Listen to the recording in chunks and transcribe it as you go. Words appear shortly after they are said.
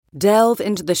Delve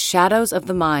into the shadows of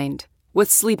the mind with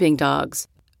Sleeping Dogs,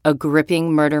 a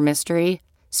gripping murder mystery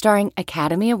starring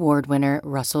Academy Award winner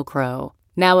Russell Crowe.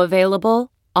 Now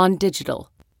available on digital.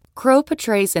 Crowe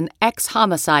portrays an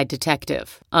ex-homicide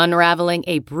detective unraveling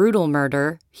a brutal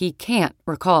murder he can't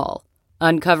recall.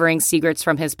 Uncovering secrets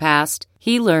from his past,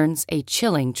 he learns a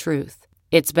chilling truth.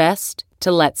 It's best to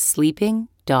let sleeping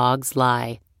dogs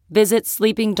lie. Visit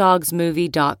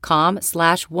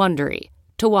sleepingdogsmovie.com/Wondery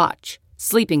to watch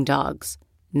Sleeping Dogs,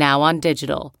 now on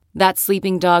digital. That's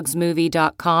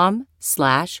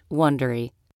sleepingdogsmovie.com/Wondery.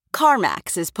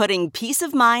 CarMax is putting peace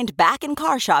of mind back in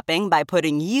car shopping by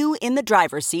putting you in the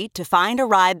driver's seat to find a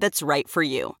ride that's right for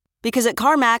you. Because at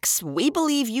CarMax, we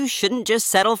believe you shouldn't just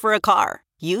settle for a car.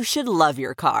 You should love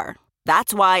your car.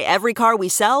 That's why every car we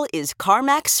sell is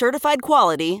CarMax certified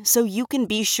quality, so you can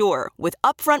be sure with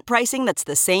upfront pricing that's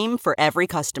the same for every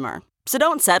customer. So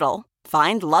don't settle.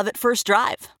 Find love at first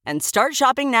drive and start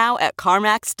shopping now at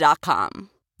CarMax.com.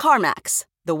 CarMax,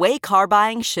 the way car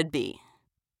buying should be.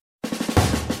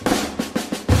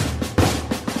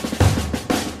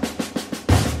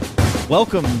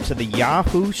 Welcome to the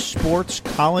Yahoo Sports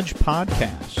College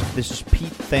Podcast. This is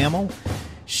Pete Thamel,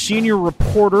 senior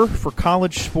reporter for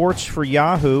college sports for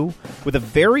Yahoo, with a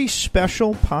very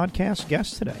special podcast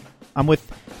guest today. I'm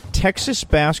with Texas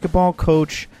basketball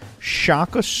coach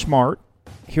Shaka Smart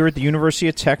here at the University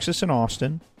of Texas in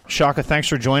Austin. Shaka, thanks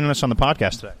for joining us on the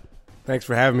podcast today. Thanks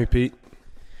for having me, Pete.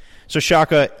 So,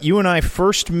 Shaka, you and I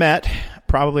first met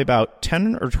probably about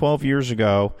 10 or 12 years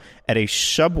ago at a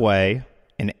Subway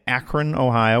in Akron,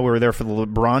 Ohio. We were there for the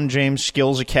LeBron James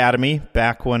Skills Academy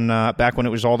back when it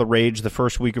was all the rage, the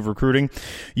first week of recruiting.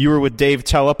 You were with Dave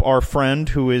Telep, our friend,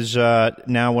 who is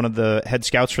now one of the head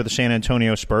scouts for the San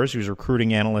Antonio Spurs. He was a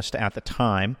recruiting analyst at the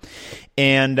time.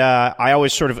 And I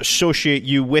always sort of associate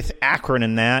you with Akron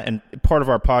in that. And part of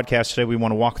our podcast today, we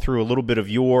want to walk through a little bit of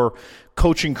your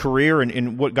coaching career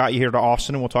and what got you here to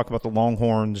Austin, and we'll talk about the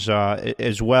Longhorns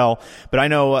as well. But I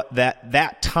know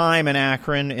that time in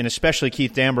Akron, and especially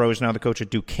Keith Dambro, who's now the coach at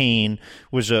Duquesne,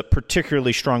 was a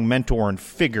particularly strong mentor and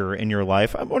figure in your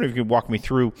life. I wonder if you could walk me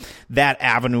through that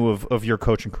avenue of your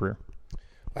coaching career.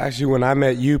 Actually, when I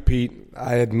met you, Pete,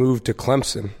 I had moved to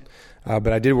Clemson,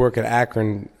 but I did work at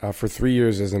Akron for 3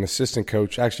 years as an assistant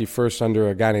coach, actually first under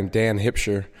a guy named Dan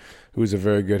Hipsher, who's a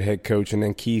very good head coach, and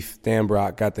then Keith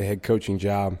Dambrock got the head coaching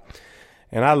job.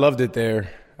 And I loved it there.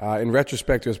 In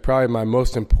retrospect, it was probably my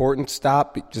most important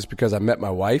stop just because I met my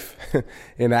wife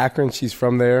in Akron. She's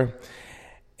from there,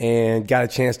 and got a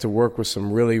chance to work with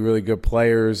some really, really good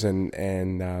players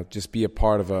and just be a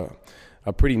part of a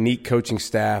pretty neat coaching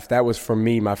staff. That was, for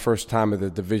me, my first time at the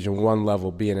Division I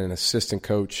level, being an assistant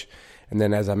coach. And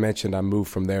then, as I mentioned, I moved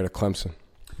from there to Clemson.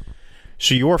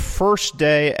 So your first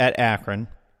day at Akron,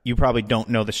 you probably don't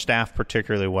know the staff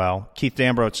particularly well. Keith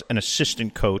Dambro's an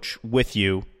assistant coach with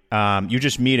you. You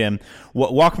just meet him.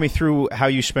 Walk me through how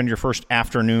you spend your first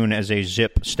afternoon as a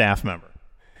Zip staff member.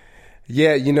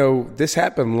 Yeah, this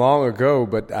happened long ago,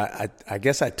 but I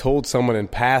guess I told someone in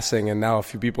passing, and now a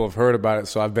few people have heard about it,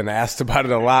 so I've been asked about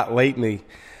it a lot lately.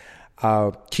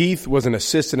 Keith was an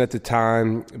assistant at the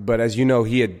time, but as you know,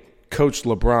 he had coached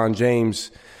LeBron James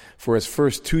for his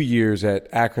first 2 years at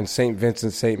Akron St.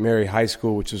 Vincent St. Mary High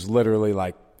School, which is literally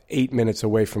like 8 minutes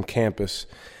away from campus.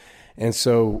 And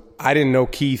so I didn't know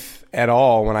Keith at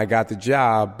all when I got the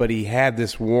job, but he had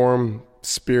this warm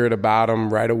spirit about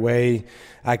him right away.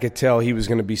 I could tell he was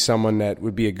going to be someone that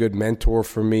would be a good mentor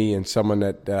for me and someone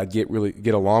that I'd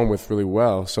get along with really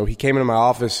well. So he came into my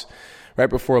office right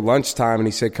before lunchtime and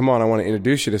he said, "Come on, I want to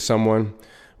introduce you to someone."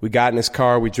 We got in his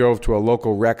car, we drove to a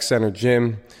local rec center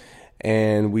gym,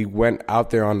 and we went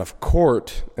out there on the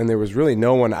court, and there was really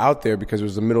no one out there because it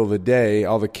was the middle of the day.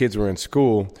 All the kids were in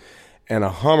school, and a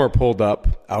Hummer pulled up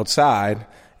outside,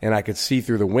 and I could see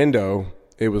through the window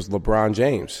it was LeBron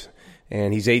James.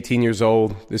 And he's 18 years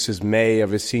old. This is May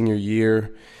of his senior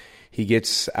year. He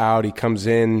gets out, he comes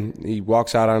in, he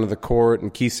walks out onto the court,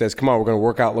 and Keith says, "Come on, we're going to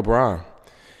work out LeBron."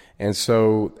 And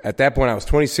so at that point, I was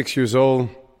 26 years old.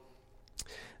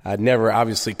 I'd never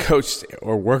obviously coached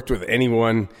or worked with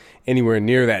anyone anywhere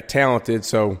near that talented.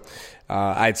 So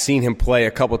I'd seen him play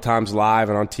a couple times live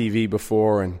and on TV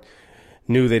before and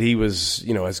knew that he was,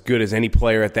 as good as any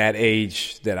player at that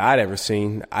age that I'd ever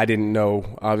seen. I didn't know,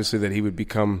 obviously, that he would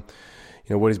become,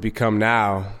 what he's become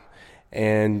now.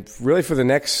 And really for the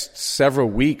next several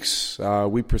weeks,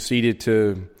 we proceeded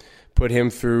to put him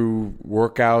through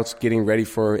workouts, getting ready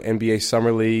for NBA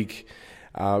Summer League.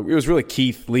 It was really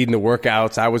Keith leading the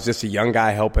workouts. I was just a young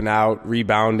guy helping out,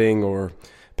 rebounding or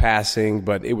passing,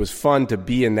 but it was fun to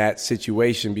be in that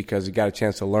situation because you got a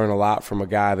chance to learn a lot from a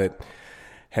guy that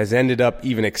has ended up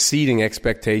even exceeding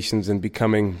expectations and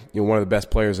becoming one of the best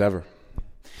players ever.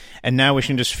 And now we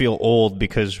can just feel old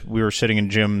because we were sitting in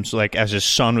gyms like as his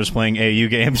son was playing AAU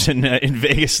games in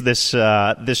Vegas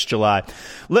this July.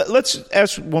 Let's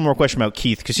ask one more question about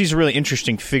Keith because he's a really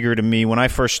interesting figure to me. When I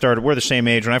first started, we're the same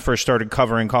age. When I first started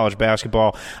covering college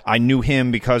basketball, I knew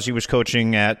him because he was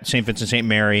coaching at St. Vincent St.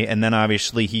 Mary, and then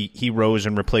obviously he rose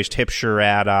and replaced Hipsher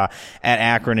at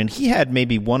Akron, and he had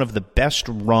maybe one of the best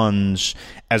runs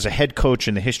as a head coach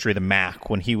in the history of the MAC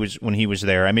when he was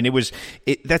there. I mean,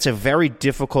 that's a very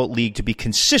difficult league to be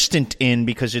consistent in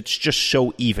because it's just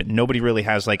so even. Nobody really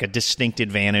has like a distinct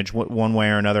advantage one way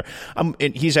or another.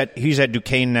 And he's at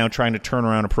Duquesne now trying to turn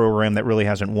around a program that really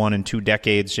hasn't won in 2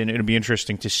 decades, and it'll be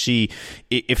interesting to see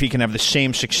if he can have the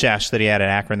same success that he had at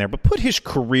Akron there. But put his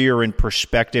career in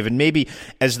perspective, and maybe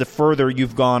as the further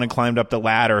you've gone and climbed up the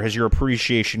ladder, has your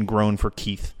appreciation grown for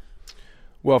Keith?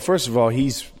 Well, first of all,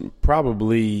 he's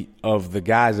probably of the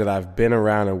guys that I've been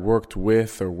around and worked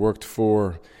with or worked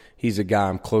for, he's a guy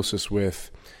I'm closest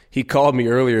with. He called me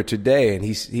earlier today, and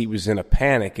he was in a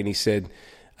panic, and he said,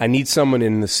 I need someone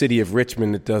in the city of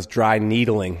Richmond that does dry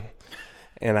needling.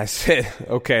 And I said,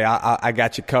 okay, I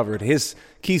got you covered.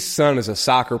 Keith's son is a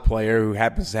soccer player who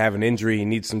happens to have an injury. He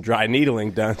needs some dry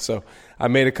needling done. So I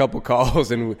made a couple calls,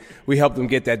 and we helped him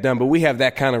get that done. But we have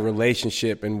that kind of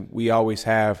relationship, and we always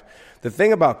have. The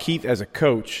thing about Keith as a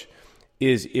coach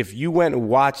is if you went and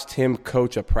watched him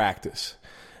coach a practice,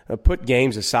 put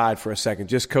games aside for a second,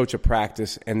 just coach a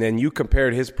practice, and then you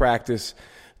compared his practice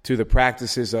to the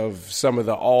practices of some of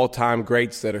the all-time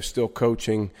greats that are still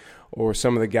coaching or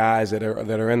some of the guys that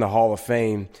are in the Hall of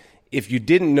Fame, if you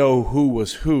didn't know who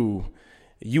was who,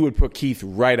 you would put Keith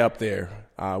right up there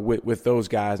with those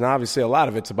guys. And obviously a lot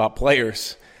of it's about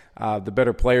players. The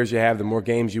better players you have, the more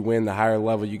games you win, the higher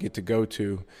level you get to go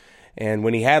to. And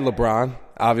when he had LeBron,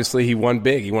 obviously he won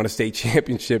big. He won a state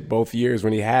championship both years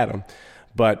when he had him.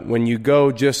 But when you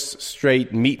go just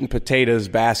straight meat and potatoes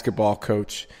basketball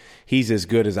coach, he's as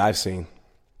good as I've seen.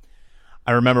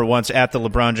 I remember once at the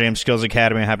LeBron James Skills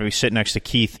Academy, I happened to be sitting next to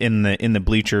Keith in the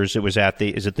bleachers. It was at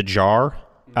the Jar?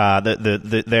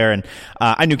 There, and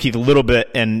I knew Keith a little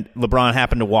bit, and LeBron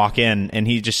happened to walk in, and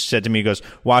he just said to me, he goes,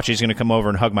 watch, he's going to come over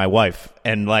and hug my wife.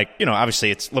 And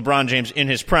obviously it's LeBron James in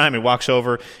his prime. He walks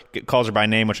over, calls her by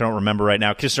name, which I don't remember right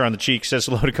now, kisses her on the cheek, says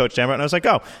hello to Coach Dammer, and I was like,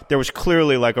 oh, there was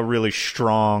clearly like a really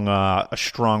strong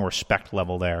respect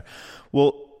level there.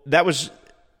 Well, that was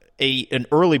an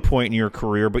early point in your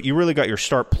career, but you really got your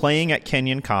start playing at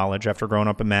Kenyon College after growing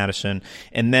up in Madison,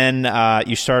 and then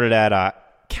you started at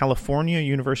California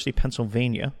University,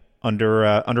 Pennsylvania,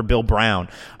 under Bill Brown.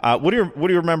 What do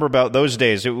you remember about those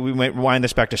days? We might rewind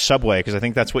this back to Subway because I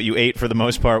think that's what you ate for the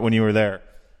most part when you were there.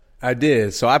 I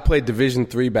did. So I played Division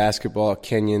III basketball at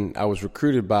Kenyon. I was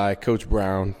recruited by Coach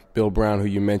Brown, Bill Brown, who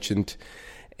you mentioned,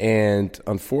 and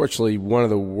unfortunately, one of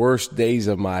the worst days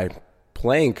of my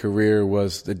playing career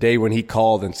was the day when he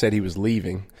called and said he was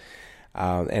leaving.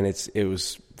 And it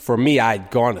was, for me, I'd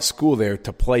gone to school there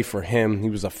to play for him. He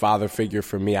was a father figure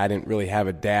for me. I didn't really have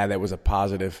a dad that was a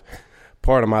positive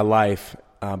part of my life.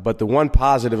 But the one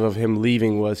positive of him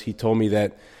leaving was he told me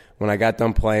that when I got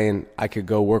done playing, I could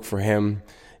go work for him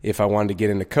if I wanted to get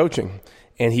into coaching.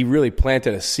 And he really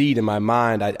planted a seed in my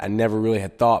mind. I never really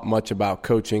had thought much about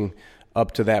coaching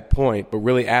up to that point. But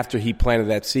really after he planted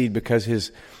that seed, because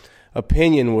his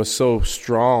opinion was so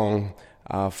strong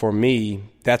for me,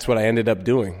 that's what I ended up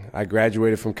doing. I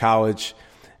graduated from college,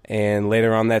 and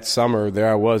later on that summer, there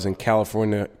I was in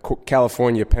California,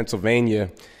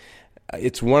 Pennsylvania.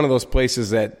 It's one of those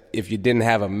places that if you didn't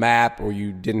have a map or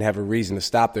you didn't have a reason to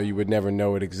stop there, you would never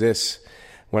know it exists.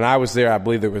 When I was there, I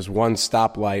believe there was one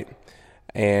stoplight,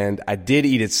 and I did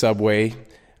eat at Subway.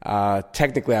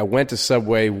 Technically, I went to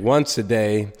Subway once a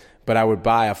day, but I would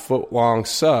buy a foot-long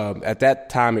sub. At that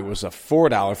time, it was a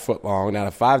 $4 foot-long, not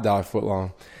a $5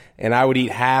 foot-long. And I would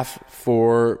eat half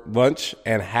for lunch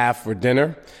and half for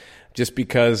dinner just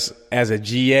because as a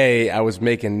GA, I was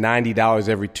making $90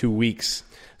 every 2 weeks.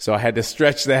 So I had to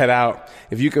stretch that out.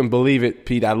 If you can believe it,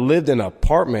 Pete, I lived in an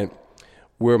apartment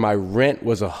where my rent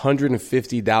was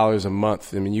 $150 a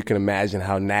month. I mean, you can imagine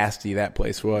how nasty that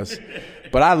place was.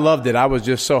 But I loved it. I was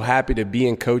just so happy to be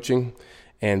in coaching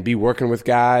and be working with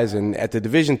guys. And at the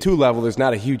Division II level, there's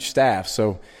not a huge staff.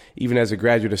 So even as a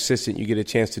graduate assistant, you get a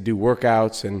chance to do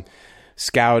workouts and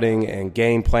scouting and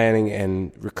game planning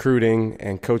and recruiting.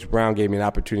 And Coach Brown gave me an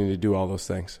opportunity to do all those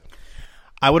things.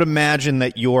 I would imagine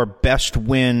that your best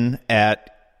win at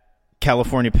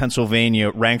California, Pennsylvania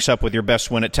ranks up with your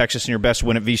best win at Texas and your best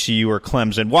win at VCU or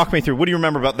Clemson. Walk me through. What do you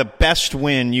remember about the best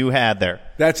win you had there?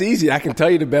 That's easy. I can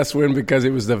tell you the best win because it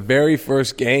was the very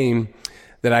first game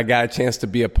that I got a chance to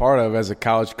be a part of as a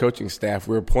college coaching staff.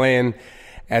 We were playing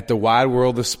at the Wide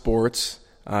World of Sports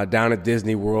down at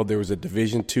Disney World. There was a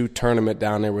Division II tournament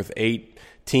down there with 8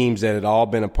 teams that had all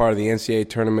been a part of the NCAA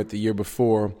tournament the year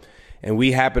before. And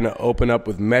we happened to open up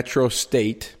with Metro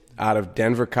State out of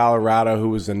Denver, Colorado, who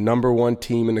was the number 1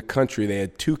 team in the country. They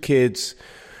had 2 kids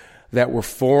that were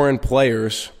foreign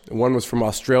players. One was from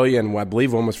Australia, and I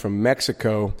believe one was from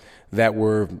Mexico, that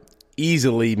were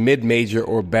easily mid-major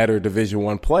or better Division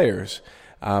I players.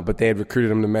 But they had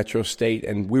recruited them to Metro State,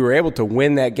 and we were able to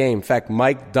win that game. In fact,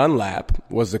 Mike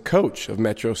Dunlap was the coach of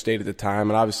Metro State at the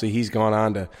time, and obviously he's gone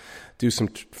on to do some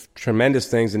tremendous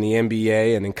things in the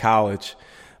NBA and in college.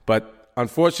 But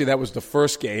unfortunately, that was the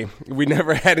first game. We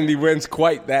never had any wins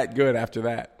quite that good after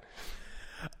that.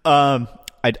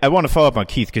 I want to follow up on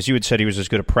Keith, because you had said he was as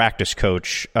good a practice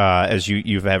coach as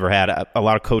you've ever had. A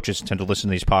lot of coaches tend to listen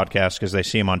to these podcasts because they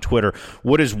see him on Twitter.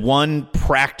 What is one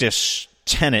practice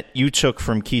tenet you took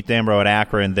from Keith Dambrot at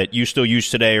Akron that you still use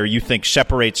today, or you think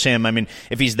separates him? I mean,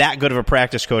 if he's that good of a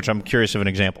practice coach, I'm curious of an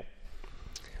example.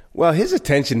 Well, his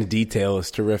attention to detail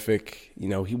is terrific. You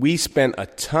know, we spent a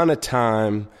ton of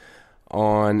time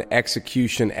on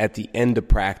execution at the end of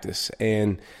practice,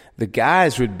 and the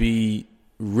guys would be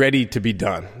ready to be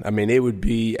done. I mean, it would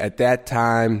be at that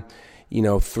time,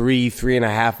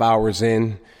 3.5 hours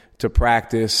in to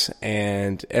practice,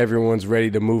 and everyone's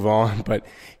ready to move on. But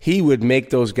he would make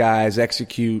those guys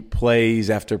execute plays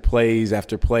after plays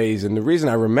after plays. And the reason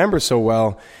I remember so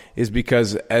well is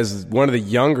because as one of the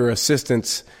younger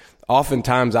assistants,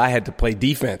 oftentimes I had to play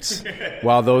defense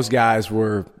while those guys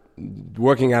were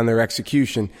working on their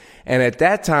execution. And at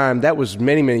that time, that was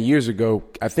many, many years ago.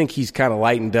 I think he's kind of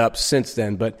lightened up since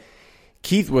then. But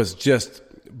Keith was just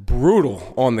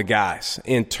brutal on the guys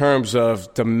in terms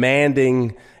of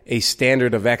demanding a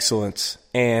standard of excellence.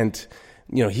 And,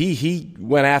 he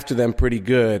went after them pretty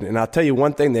good. And I'll tell you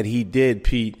one thing that he did,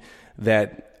 Pete,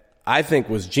 that I think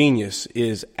was genius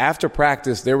is after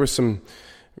practice, there was some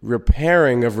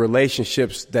repairing of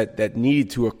relationships that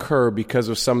needed to occur because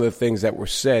of some of the things that were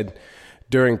said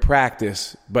during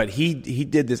practice. But he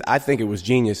did this. I think it was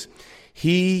genius.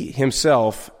 He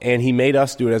himself, and he made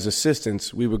us do it as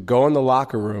assistants, we would go in the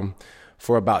locker room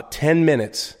for about 10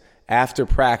 minutes after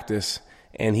practice,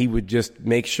 and he would just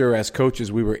make sure as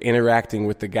coaches we were interacting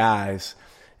with the guys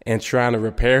and trying to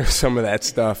repair some of that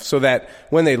stuff so that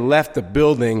when they left the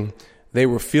building, they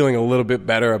were feeling a little bit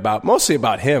better mostly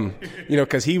about him,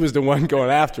 because he was the one going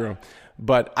after him.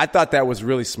 But I thought that was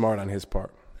really smart on his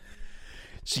part.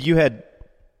 So you had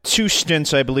 2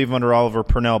 stints, I believe, under Oliver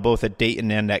Purnell, both at Dayton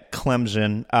and at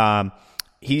Clemson.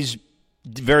 He's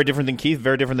very different than Keith,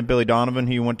 very different than Billy Donovan,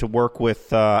 who you went to work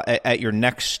with at your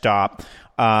next stop.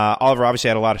 Oliver obviously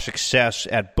had a lot of success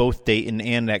at both Dayton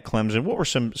and at Clemson. What were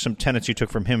some tenets you took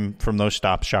from him from those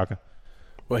stops, Shaka?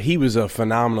 Well, he was a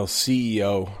phenomenal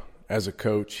CEO as a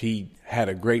coach. He had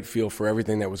a great feel for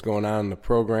everything that was going on in the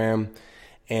program,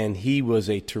 and he was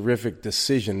a terrific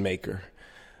decision maker.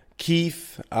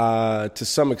 Keith, to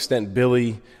some extent,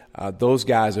 Billy, those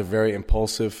guys are very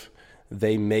impulsive.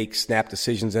 They make snap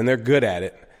decisions, and they're good at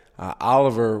it.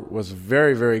 Oliver was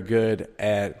very, very good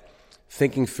at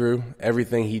thinking through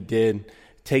everything he did,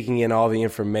 taking in all the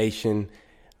information,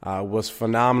 was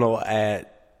phenomenal at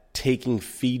taking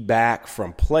feedback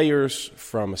from players,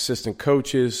 from assistant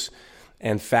coaches,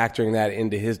 and factoring that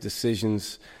into his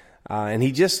decisions. And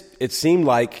it seemed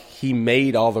like he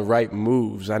made all the right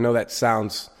moves. I know that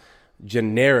sounds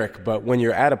generic, but when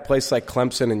you're at a place like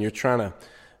Clemson and you're trying to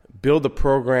build the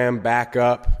program back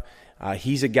up,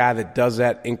 he's a guy that does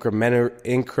that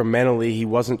incrementally. He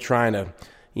wasn't trying to,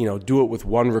 do it with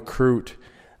one recruit.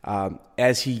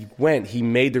 As he went, he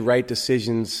made the right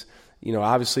decisions.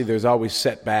 Obviously there's always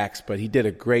setbacks, but he did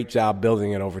a great job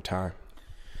building it over time.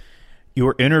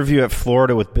 Your interview at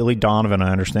Florida with Billy Donovan,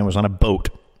 I understand, was on a boat.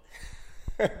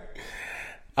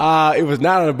 It was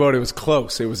not on a boat. It was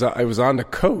close. It was on the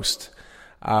coast.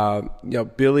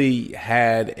 Billy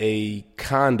had a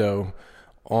condo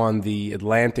on the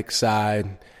Atlantic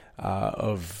side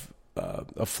of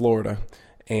Florida,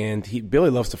 and Billy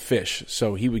loves to fish,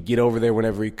 so he would get over there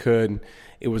whenever he could.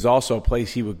 It was also a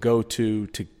place he would go to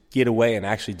get away and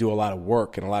actually do a lot of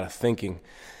work and a lot of thinking.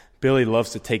 Billy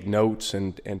loves to take notes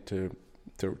and to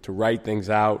write things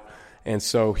out, and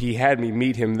so he had me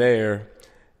meet him there.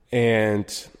 And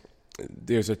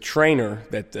there's a trainer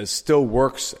that still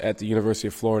works at the University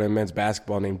of Florida in men's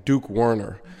basketball named Duke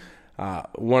Werner,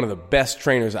 one of the best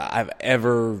trainers I've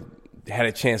ever had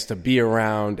a chance to be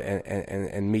around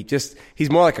and meet. He's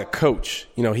more like a coach.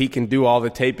 He can do all the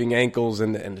taping ankles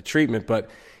and the treatment, but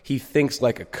he thinks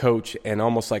like a coach and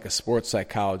almost like a sports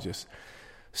psychologist.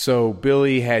 So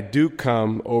Billy had Duke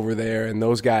come over there, and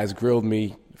those guys grilled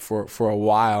me for a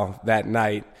while that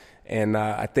night. And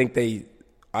I think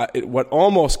what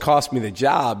almost cost me the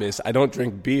job is I don't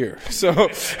drink beer. So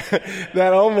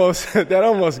that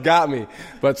almost got me.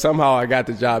 But somehow I got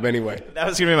the job anyway. That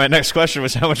was going to be my next question,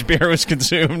 was how much beer was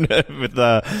consumed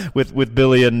with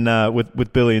Billy and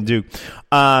with Billy and Duke.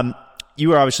 You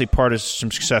were obviously part of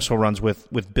some successful runs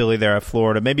with Billy there at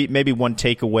Florida. Maybe one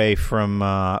takeaway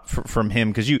from him,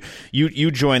 because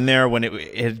you joined there when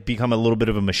it had become a little bit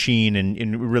of a machine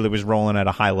and really was rolling at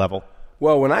a high level.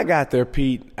 Well, when I got there,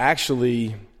 Pete,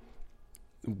 actually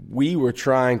Billy was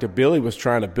trying to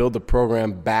build the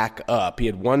program back up. He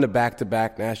had won the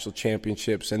back-to-back national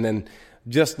championships and then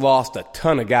just lost a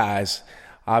ton of guys,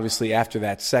 obviously, after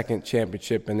that second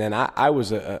championship. And then I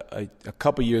was a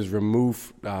couple years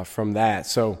removed from that.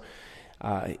 So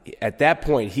at that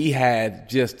point, he had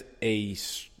just a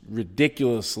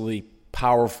ridiculously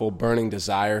powerful, burning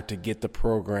desire to get the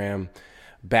program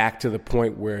back to the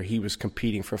point where he was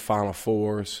competing for Final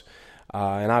Fours.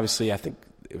 And obviously, I think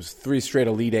it was 3 straight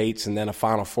Elite Eights and then a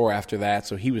Final Four after that.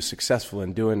 So he was successful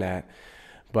in doing that.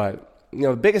 But,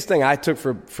 the biggest thing I took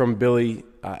from Billy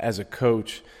as a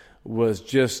coach was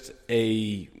just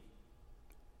a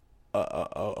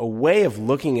way of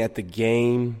looking at the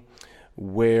game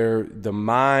where the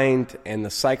mind and the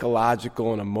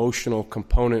psychological and emotional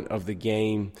component of the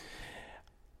game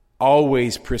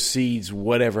always precedes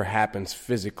whatever happens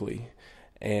physically.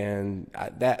 And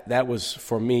that was,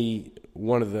 for me,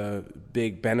 one of the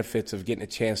big benefits of getting a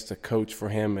chance to coach for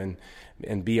him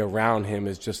and be around him,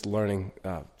 is just learning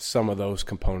some of those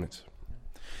components.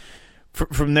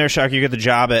 From there, Shaka, you get the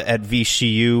job at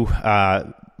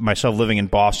VCU. Myself, living in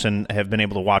Boston, have been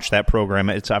able to watch that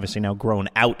program. It's obviously now grown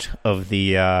out of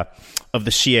the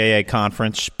CAA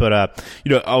conference, but I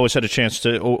always had a chance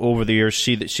to over the years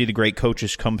see the great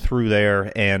coaches come through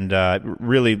there, and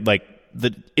really like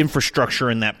the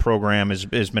infrastructure in that program has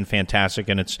been fantastic,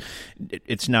 and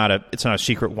it's not a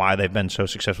secret why they've been so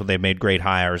successful. They've made great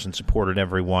hires and supported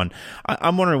everyone.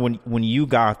 I'm wondering, when you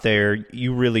got there,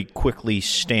 you really quickly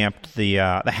stamped the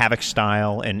Havoc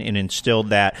style and instilled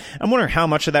that. I'm wondering how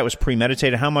much of that was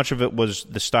premeditated, how much of it was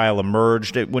the style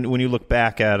emerged when you look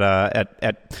back at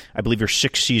I believe your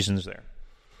 6 seasons there.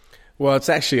 Well, it's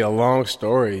actually a long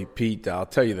story, Pete. I'll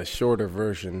tell you the shorter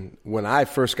version. When I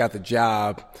first got the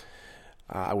job,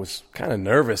 I was kind of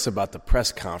nervous about the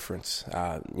press conference,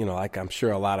 like I'm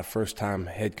sure a lot of first-time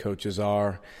head coaches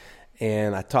are.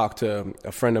 And I talked to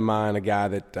a friend of mine, a guy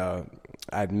that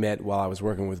I'd met while I was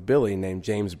working with Billy, named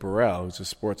James Burrell, who's a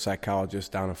sports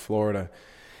psychologist down in Florida.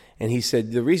 And he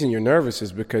said, the reason you're nervous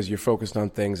is because you're focused on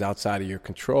things outside of your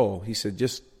control. He said,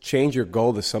 just change your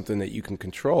goal to something that you can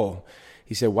control.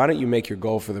 He said, why don't you make your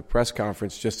goal for the press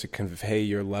conference just to convey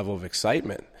your level of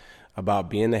excitement about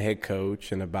being the head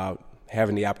coach and about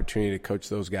having the opportunity to coach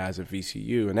those guys at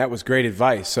VCU. And that was great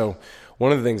advice. So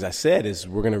one of the things I said is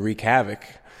we're going to wreak havoc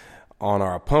on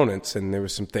our opponents, and there were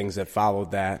some things that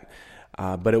followed that.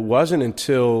 But it wasn't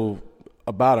until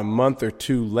about a month or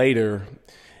 2 later,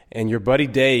 and your buddy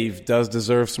Dave does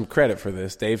deserve some credit for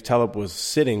this. Dave Telep was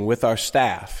sitting with our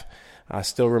staff. I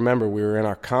still remember we were in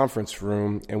our conference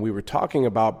room, and we were talking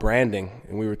about branding,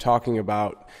 and we were talking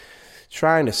about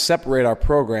trying to separate our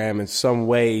program in some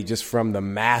way just from the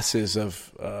masses of,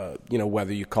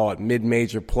 whether you call it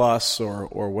mid-major plus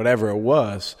or whatever it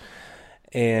was.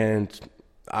 And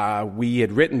we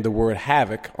had written the word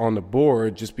Havoc on the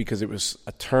board just because it was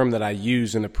a term that I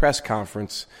used in the press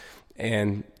conference.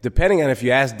 And depending on if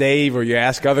you ask Dave or you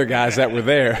ask other guys that were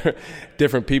there,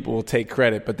 different people will take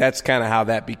credit. But that's kind of how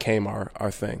that became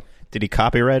our thing. Did he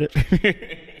copyright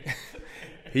it?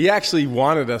 He actually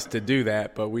wanted us to do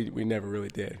that, but we never really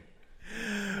did.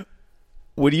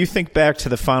 When you think back to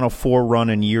the Final Four run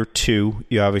in year 2,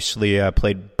 you obviously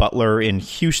played Butler in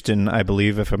Houston, I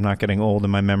believe, if I'm not getting old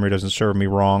and my memory doesn't serve me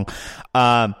wrong.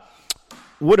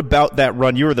 What about that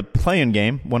run? You were the play-in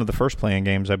game, one of the first play-in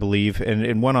games, I believe,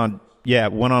 and went on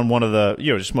one of the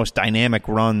just most dynamic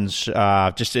runs,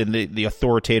 just in the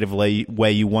authoritative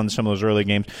way you won some of those early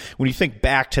games. When you think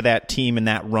back to that team and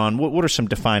that run, what are some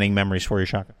defining memories for you,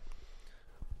 Shaka?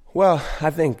 Well,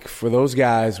 I think for those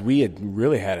guys, we had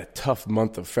really had a tough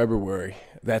month of February.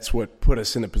 That's what put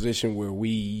us in a position where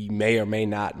we may or may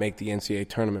not make the NCAA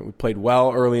tournament. We played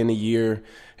well early in the year,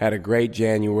 had a great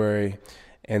January,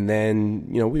 and then,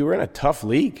 we were in a tough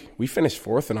league. We finished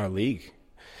 4th in our league,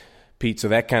 Pete, so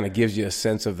that kind of gives you a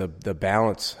sense of the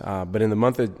balance. But in the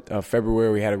month of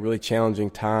February, we had a really challenging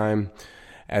time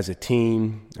as a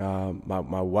team. My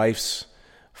wife's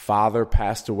father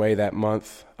passed away that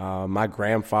month. My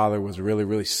grandfather was really,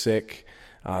 really sick.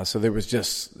 So there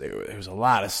was a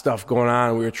lot of stuff going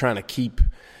on. We were trying to keep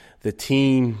the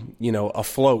team,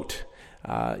 afloat,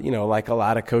 like a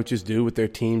lot of coaches do with their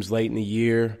teams late in the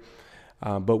year.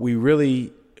 But we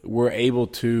really were able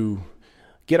to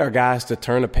get our guys to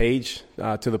turn a page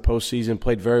to the postseason,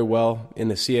 played very well in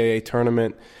the CAA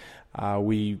tournament.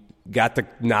 We got the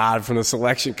nod from the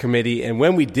selection committee. And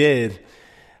when we did,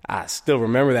 I still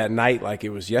remember that night like it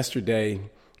was yesterday.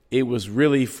 It was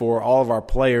really for all of our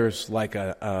players like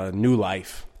a new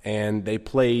life. And they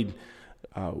played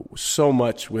so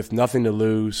much with nothing to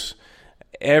lose.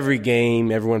 Every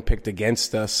game, everyone picked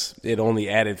against us. It only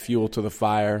added fuel to the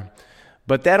fire.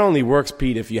 But that only works,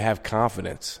 Pete, if you have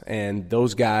confidence. And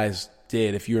those guys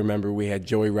did. If you remember, we had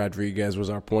Joey Rodriguez was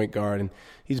our point guard, and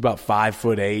he's about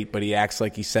 5'8", but he acts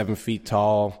like he's 7 feet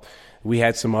tall. We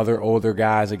had some other older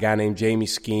guys, a guy named Jamie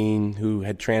Skeen, who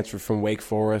had transferred from Wake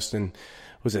Forest and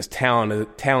was as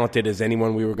talented as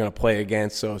anyone we were going to play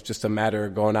against. So it's just a matter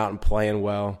of going out and playing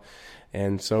well.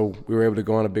 And so we were able to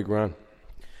go on a big run.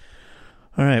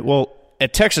 All right. Well,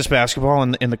 at Texas basketball,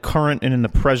 in the current and in the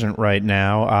present right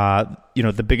now,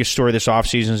 the biggest story this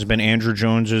offseason has been Andrew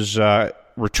Jones's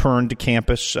return to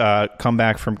campus,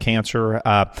 comeback from cancer.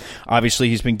 Obviously,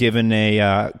 he's been given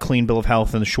a clean bill of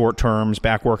health in the short term. He's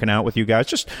back working out with you guys.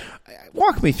 Just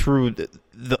walk me through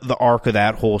the arc of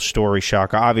that whole story,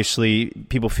 Shaka. Obviously,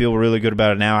 people feel really good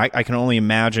about it now. I can only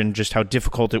imagine just how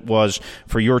difficult it was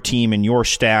for your team and your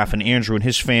staff and Andrew and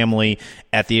his family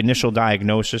at the initial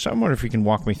diagnosis. I wonder if you can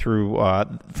walk me through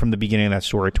from the beginning of that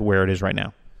story to where it is right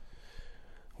now.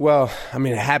 Well,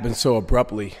 it happened so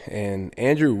abruptly, and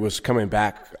Andrew was coming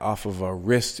back off of a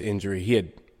wrist injury. He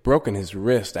had broken his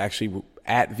wrist, actually,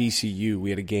 at VCU.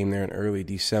 We had a game there in early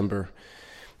December,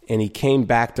 and he came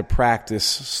back to practice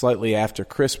slightly after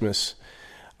Christmas,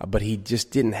 but he just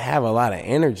didn't have a lot of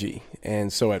energy.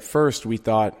 And so at first we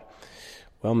thought,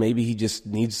 well, maybe he just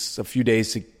needs a few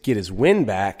days to get his wind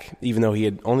back, even though he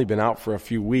had only been out for a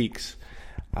few weeks.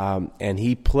 And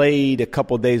he played a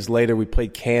couple of days later. We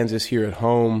played Kansas here at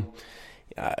home.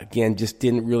 Again, just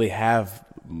didn't really have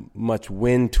much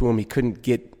wind to him. He couldn't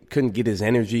get his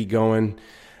energy going.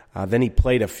 Then he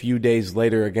played a few days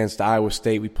later against Iowa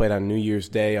State. We played on New Year's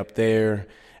Day up there.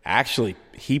 Actually,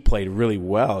 he played really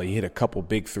well. He hit a couple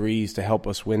big threes to help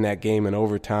us win that game in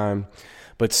overtime,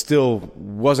 but still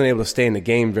wasn't able to stay in the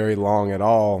game very long at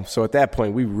all. So at that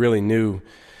point, we really knew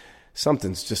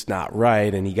something's just not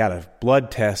right, and he got a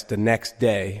blood test the next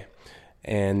day.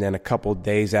 And then a couple of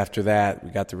days after that, we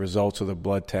got the results of the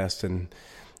blood test, and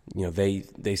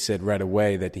they said right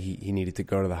away that he needed to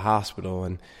go to the hospital.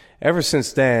 And ever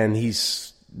since then,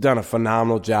 he's done a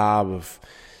phenomenal job of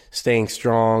staying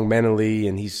strong mentally,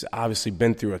 and he's obviously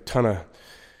been through a ton of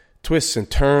twists and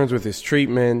turns with his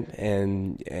treatment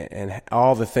and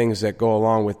all the things that go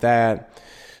along with that.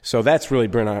 So that's really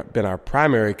been our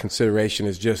primary consideration,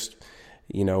 is just,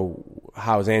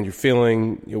 how is Andrew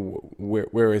feeling?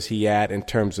 Where is he at in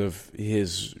terms of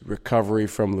his recovery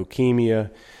from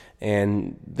leukemia?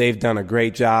 And they've done a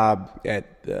great job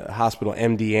at the hospital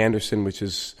MD Anderson, which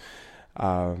is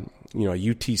a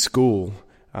UT school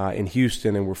in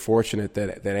Houston, and we're fortunate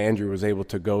that Andrew was able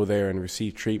to go there and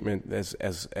receive treatment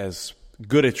as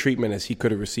good a treatment as he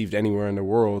could have received anywhere in the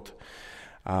world.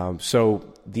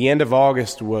 So the end of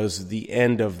August was the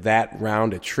end of that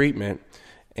round of treatment,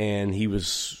 and he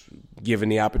was given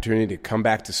the opportunity to come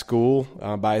back to school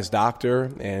by his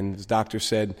doctor, and his doctor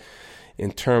said,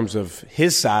 in terms of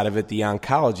his side of it, the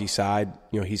oncology side,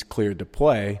 he's cleared to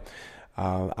play.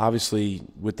 Obviously,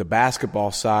 with the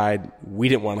basketball side, we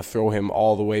didn't want to throw him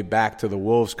all the way back to the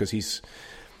Wolves because he's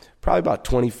probably about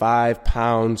 25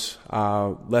 pounds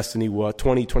less than he was,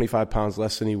 25 pounds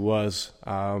less than he was,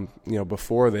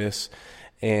 before this.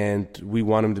 And we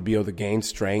want him to be able to gain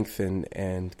strength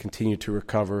and continue to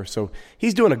recover. So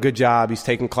he's doing a good job. He's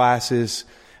taking classes.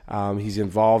 He's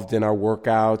involved in our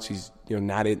workouts. He's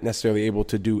not necessarily able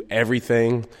to do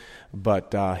everything,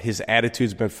 but his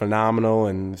attitude's been phenomenal,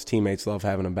 and his teammates love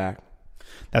having him back.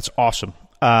 That's awesome.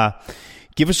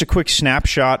 Give us a quick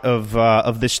snapshot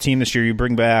of this team this year. You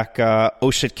bring back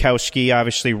Osetkowski,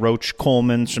 obviously Roach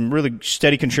Coleman, some really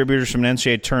steady contributors from an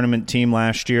NCAA tournament team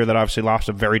last year that obviously lost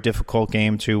a very difficult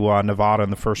game to Nevada in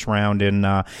the first round in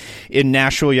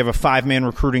Nashville. You have a 5-man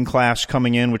recruiting class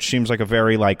coming in, which seems like a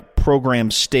very program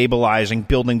stabilizing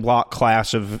building block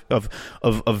class of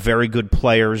very good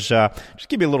players. Just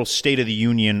give me a little state of the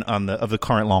union of the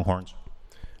current Longhorns.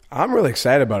 I'm really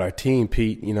excited about our team,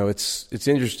 Pete. It's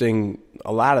interesting.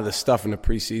 A lot of the stuff in the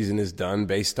preseason is done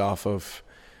based off of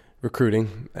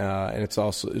recruiting, and it's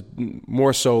also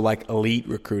more so like elite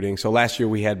recruiting. So last year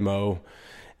we had Mo,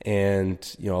 And,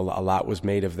 a lot was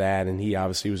made of that. And he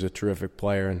obviously was a terrific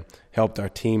player and helped our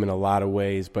team in a lot of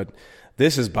ways. But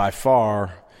this is by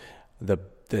far the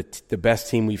best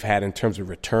team we've had in terms of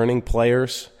returning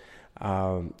players.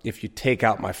 If you take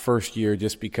out my first year,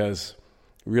 just because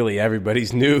really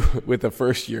everybody's new with a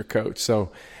first-year coach.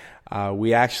 So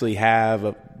we actually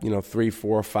have, 3,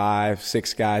 4, 5,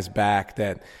 6 guys back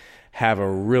that have a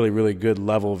really, really good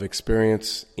level of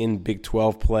experience in Big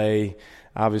 12 play.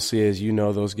 Obviously, as you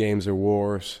know, those games are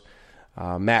wars.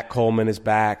 Matt Coleman is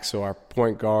back, so our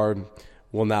point guard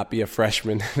will not be a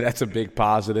freshman. That's a big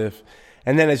positive.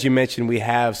 And then, as you mentioned, we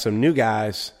have some new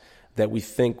guys that we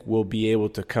think will be able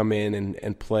to come in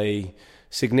and play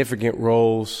significant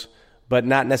roles, but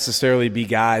not necessarily be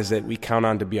guys that we count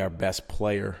on to be our best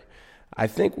player. I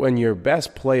think when your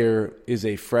best player is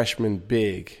a freshman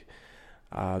big,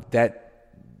 that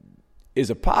is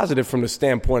a positive from the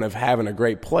standpoint of having a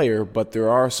great player, but there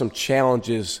are some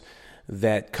challenges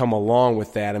that come along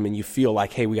with that. I mean, you feel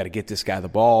like, hey, we got to get this guy the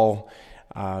ball.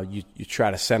 You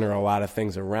try to center a lot of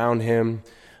things around him.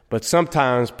 But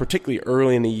sometimes, particularly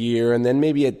early in the year, and then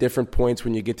maybe at different points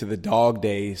when you get to the dog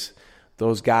days,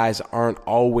 those guys aren't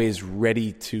always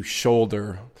ready to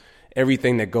shoulder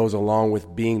everything that goes along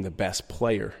with being the best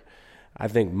player. I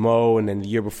think Mo and then the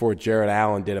year before Jared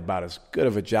Allen did about as good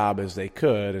of a job as they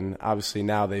could, and obviously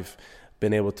now they've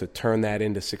been able to turn that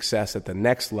into success at the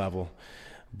next level.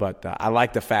 But I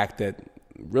like the fact that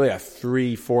really our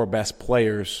 3, 4 best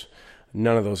players,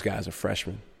 none of those guys are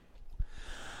freshmen.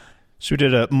 So we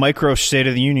did a micro State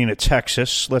of the Union of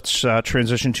Texas. Let's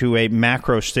transition to a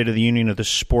macro State of the Union of the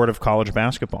sport of college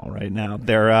basketball right now.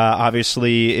 There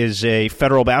obviously is a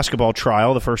federal basketball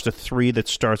trial, the first of 3 that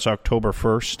starts October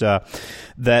 1st.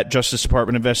 That Justice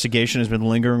Department investigation has been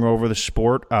lingering over the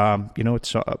sport.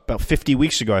 It's about 50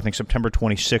 weeks ago, I think September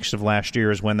 26th of last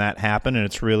year is when that happened, and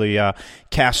it's really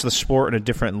cast the sport in a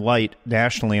different light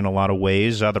nationally in a lot of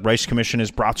ways. The Rice Commission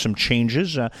has brought some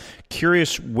changes.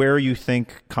 Curious where you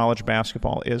think college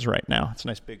basketball is right now. It's a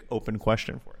nice big open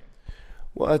question for you.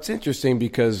 Well, it's interesting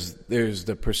because there's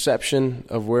the perception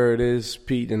of where it is,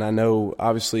 Pete, and I know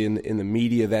obviously in the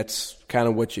media that's kind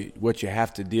of what you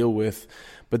have to deal with.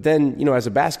 But then, as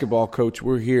a basketball coach,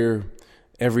 we're here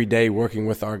every day working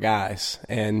with our guys.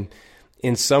 And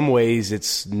in some ways,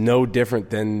 it's no different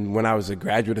than when I was a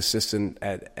graduate assistant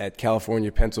at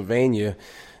California, Pennsylvania.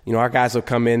 Our guys will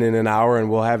come in an hour and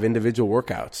we'll have individual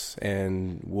workouts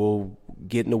and we'll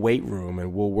get in the weight room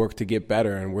and we'll work to get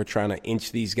better. And we're trying to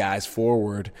inch these guys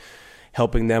forward,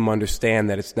 helping them understand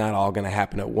that it's not all going to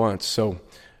happen at once. So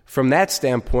from that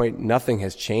standpoint, nothing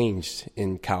has changed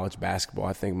in college basketball.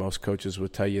 I think most coaches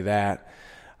would tell you that.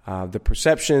 The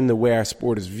perception, the way our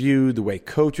sport is viewed, the way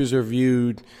coaches are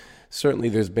viewed, certainly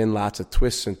there's been lots of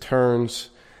twists and turns.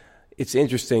 It's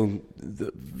interesting,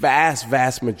 the vast,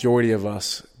 vast majority of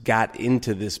us got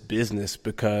into this business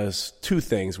because 2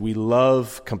 things. We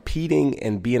love competing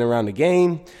and being around the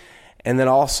game, and then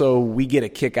also we get a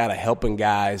kick out of helping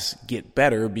guys get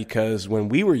better because when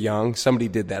we were young, somebody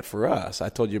did that for us. I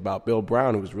told you about Bill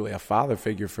Brown, who was really a father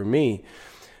figure for me.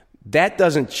 That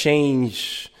doesn't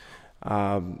change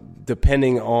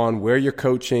depending on where you're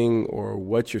coaching or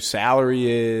what your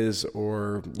salary is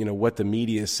or what the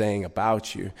media is saying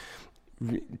about you.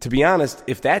 To be honest,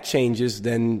 if that changes,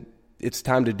 then it's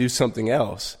time to do something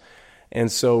else.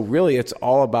 And so really it's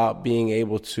all about being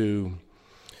able to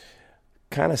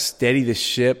kind of steady the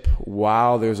ship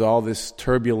while there's all this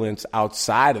turbulence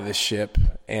outside of the ship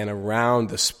and around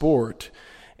the sport,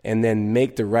 and then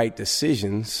make the right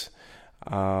decisions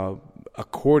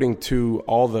according to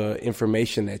all the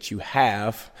information that you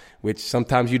have, which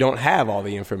sometimes you don't have all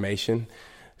the information,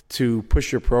 to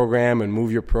push your program and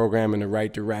move your program in the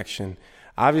right direction.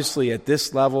 Obviously, at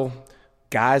this level,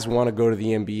 guys want to go to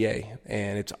the NBA,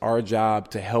 and it's our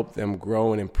job to help them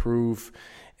grow and improve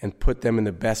and put them in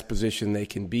the best position they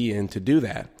can be in to do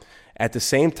that. At the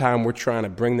same time, we're trying to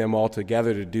bring them all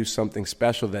together to do something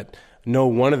special that no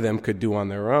one of them could do on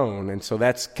their own. And so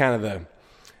that's kind of the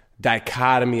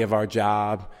dichotomy of our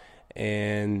job.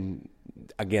 And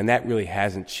again, that really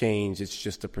hasn't changed. It's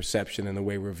just the perception and the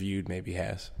way we're viewed maybe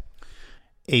has.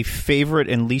 A favorite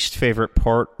and least favorite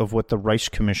part of what the Rice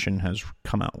Commission has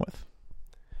come out with?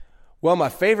 Well, my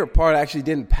favorite part actually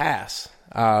didn't pass.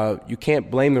 You can't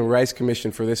blame the Rice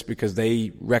Commission for this because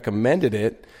they recommended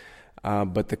it,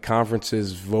 but the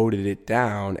conferences voted it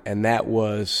down, and that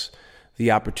was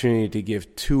the opportunity to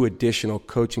give 2 additional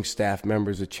coaching staff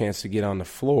members a chance to get on the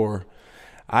floor.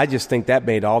 I just think that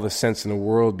made all the sense in the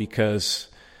world because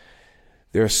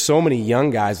there are so many young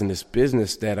guys in this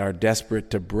business that are desperate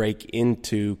to break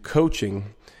into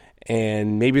coaching,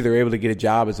 and maybe they're able to get a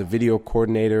job as a video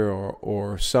coordinator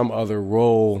or some other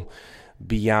role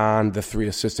beyond the 3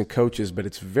 assistant coaches. But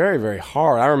it's very, very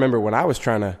hard. I remember when I was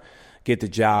trying to get the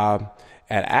job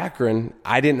at Akron,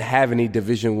 I didn't have any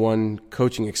Division I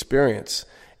coaching experience,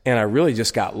 and I really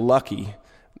just got lucky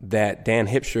that Dan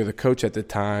Hipsher, the coach at the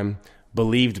time,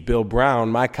 believed Bill Brown,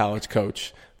 my college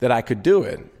coach, that I could do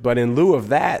it. But in lieu of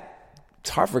that, it's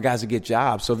hard for guys to get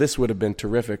jobs. So this would have been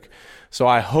terrific. So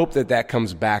I hope that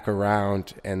comes back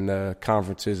around and the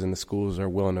conferences and the schools are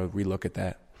willing to relook at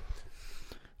that.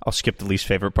 I'll skip the least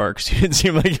favorite part because you didn't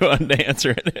seem like you wanted to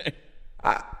answer it.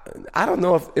 I don't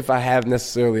know if I have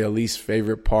necessarily a least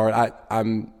favorite part.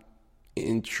 I'm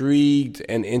intrigued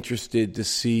and interested to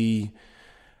see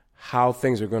how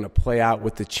things are going to play out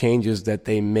with the changes that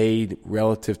they made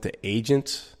relative to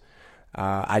agents.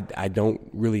 I don't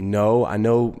really know. I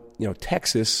know,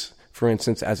 Texas, for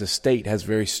instance, as a state, has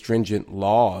very stringent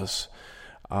laws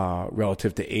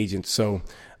relative to agents. So,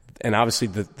 and obviously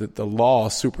the law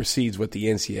supersedes what the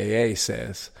NCAA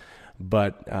says.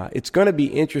 But it's going to be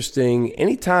interesting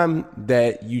anytime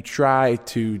that you try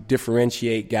to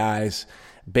differentiate guys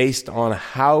based on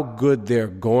how good they're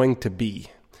going to be.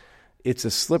 It's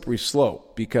a slippery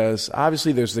slope because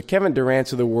obviously there's the Kevin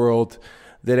Durant's of the world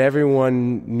that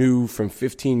everyone knew from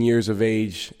 15 years of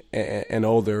age and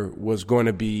older was going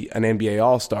to be an NBA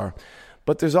All-Star.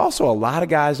 But there's also a lot of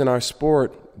guys in our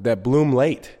sport that bloom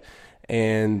late.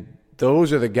 And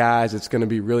those are the guys it's going to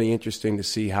be really interesting to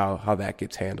see how that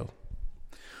gets handled.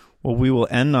 Well, we will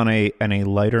end on a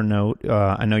lighter note.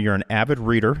 I know you're an avid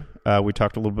reader. We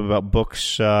talked a little bit about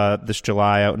books this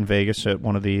July out in Vegas at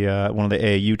one of the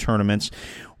AAU tournaments.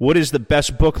 What is the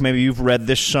best book maybe you've read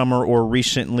this summer or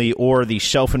recently, or the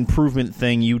self-improvement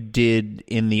thing you did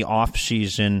in the off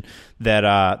season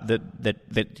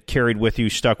that carried with you,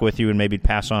 stuck with you, and maybe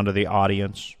pass on to the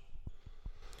audience?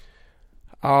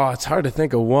 Oh, it's hard to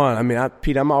think of one. I mean,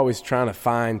 Pete, I'm always trying to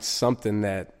find something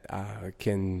that I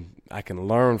can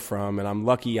learn from, and I'm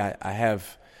lucky I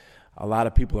have a lot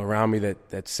of people around me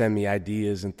that send me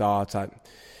ideas and thoughts.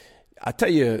 I tell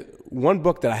you, one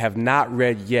book that I have not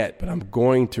read yet, but I'm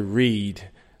going to read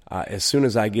as soon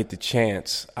as I get the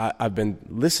chance. I've been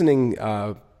listening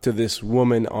to this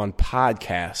woman on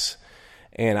podcasts,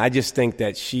 and I just think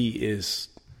that she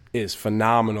is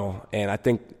phenomenal, and I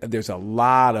think there's a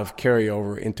lot of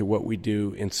carryover into what we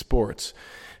do in sports.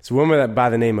 It's a woman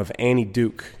by the name of Annie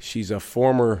Duke. She's a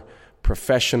former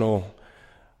professional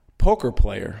poker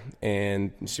player,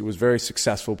 and she was very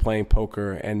successful playing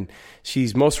poker, and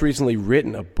she's most recently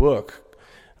written a book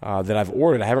that I've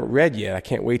ordered. I haven't read yet. I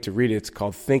can't wait to read it. It's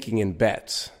called Thinking in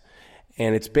Bets,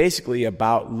 and it's basically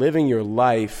about living your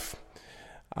life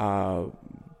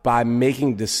by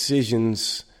making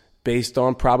decisions based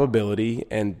on probability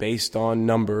and based on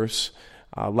numbers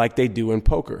like they do in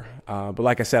poker. But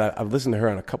like I said, I've listened to her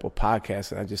on a couple of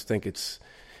podcasts, and I just think it's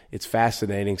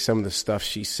fascinating, some of the stuff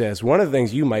she says. One of the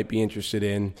things you might be interested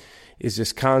in is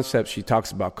this concept she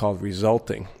talks about called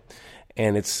resulting.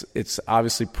 And it's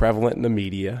obviously prevalent in the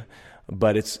media,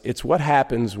 but it's what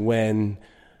happens when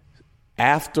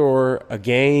after a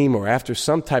game or after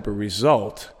some type of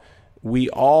result, we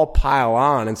all pile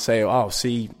on and say, oh,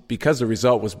 see, because the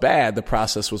result was bad, the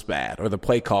process was bad, or the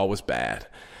play call was bad,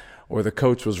 or the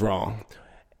coach was wrong.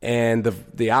 And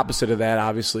the opposite of that,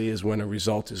 obviously, is when a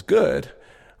result is good,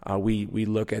 we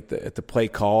look at the play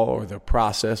call or the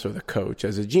process or the coach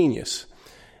as a genius.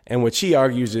 And what she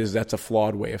argues is that's a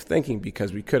flawed way of thinking,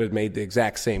 because we could have made the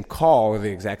exact same call or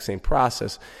the exact same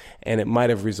process, and it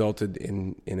might have resulted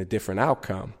in a different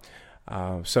outcome.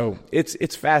 So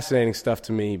it's fascinating stuff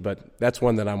to me, but that's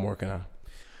one that I'm working on.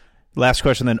 Last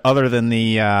question then, other than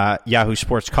the Yahoo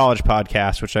Sports College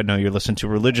podcast, which I know you listen to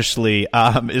religiously,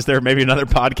 is there maybe another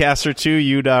podcast or two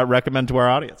you'd recommend to our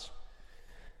audience?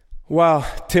 Well,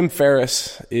 Tim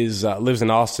Ferriss lives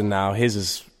in Austin now. His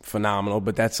is phenomenal,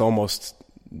 but that's almost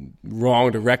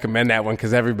wrong to recommend that one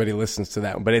because everybody listens to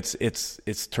that one. But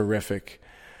it's terrific.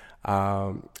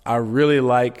 I really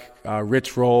like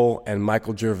Rich Roll and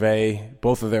Michael Gervais.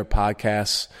 Both of their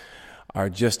podcasts are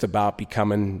just about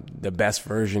becoming the best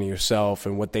version of yourself.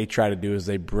 And what they try to do is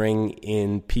they bring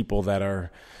in people that are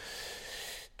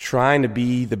trying to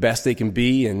be the best they can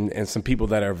be, and some people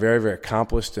that are very, very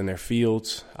accomplished in their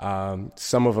fields.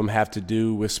 Some of them have to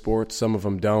do with sports, some of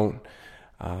them don't.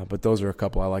 But those are a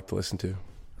couple I like to listen to.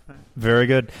 Very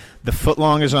good. The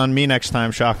footlong is on me next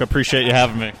time, Shaka. Appreciate you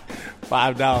having me.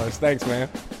 $5. Thanks, man.